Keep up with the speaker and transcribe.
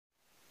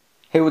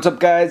Hey, what's up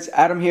guys?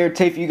 Adam here.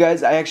 Today for you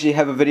guys, I actually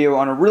have a video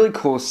on a really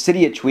cool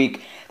Cydia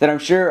tweak that I'm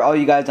sure all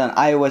you guys on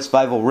iOS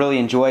 5 will really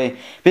enjoy.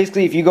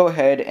 Basically, if you go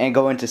ahead and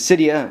go into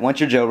Cydia,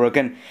 once you're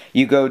jailbroken,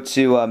 you go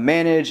to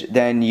Manage,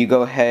 then you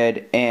go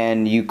ahead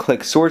and you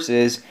click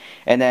Sources,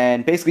 and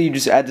then basically you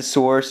just add the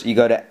source, you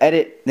go to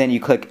Edit, then you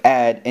click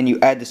Add, and you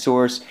add the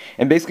source,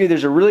 and basically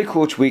there's a really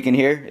cool tweak in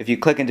here. If you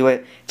click into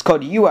it, it's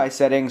called UI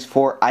Settings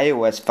for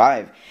iOS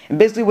 5. And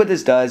basically what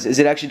this does is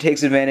it actually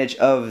takes advantage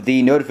of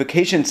the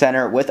notification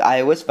center with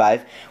iOS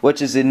 5,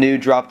 which is a new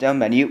drop down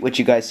menu, which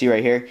you guys see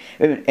right here,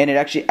 and it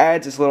actually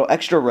adds this little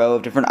extra row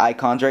of different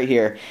icons right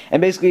here.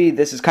 And basically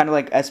this is kind of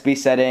like SB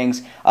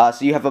settings,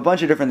 so you have a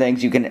bunch of different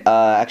things you can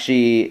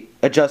actually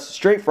adjust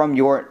straight from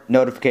your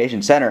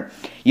notification center.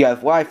 You have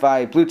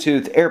Wi-Fi,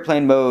 Bluetooth,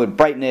 airplane mode,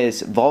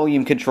 brightness,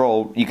 volume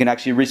control. You can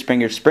actually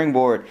respring your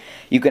springboard.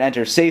 You can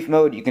enter safe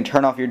mode, you can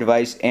turn off your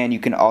device, and you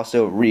can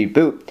also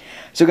reboot.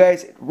 So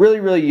guys,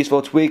 really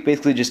useful tweak.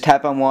 Basically just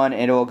tap on one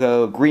and it will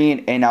go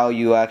green, and now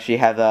you actually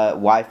have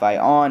Wi-Fi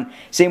on.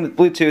 Same with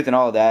Bluetooth and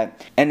all of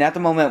that. And at the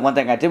moment, one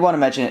thing I did want to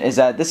mention is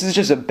that this is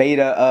just a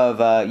beta of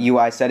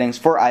UI settings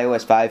for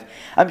iOS 5.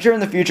 I'm sure in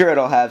the future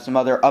it'll have some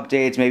other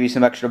updates, maybe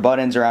some extra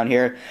buttons around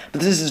here. But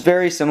this is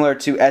very similar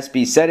to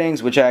SB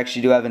settings, which I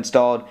actually do have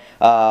installed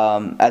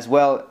as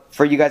well.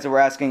 For you guys that were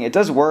asking, it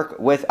does work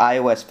with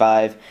iOS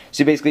 5.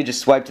 So you basically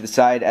just swipe to the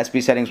side,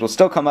 SB settings will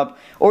still come up,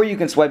 or you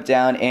can swipe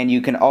down and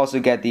you can also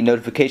get the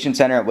notification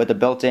center with the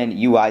built-in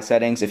UI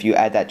settings if you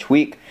add that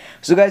tweak.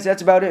 So guys,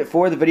 that's about it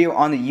for the video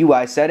on the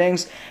UI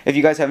settings. If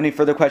you guys have any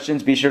further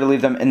questions, be sure to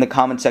leave them in the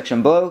comment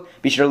section below.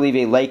 Be sure to leave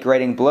a like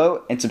rating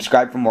below and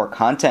subscribe for more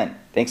content.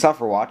 Thanks all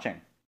for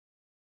watching.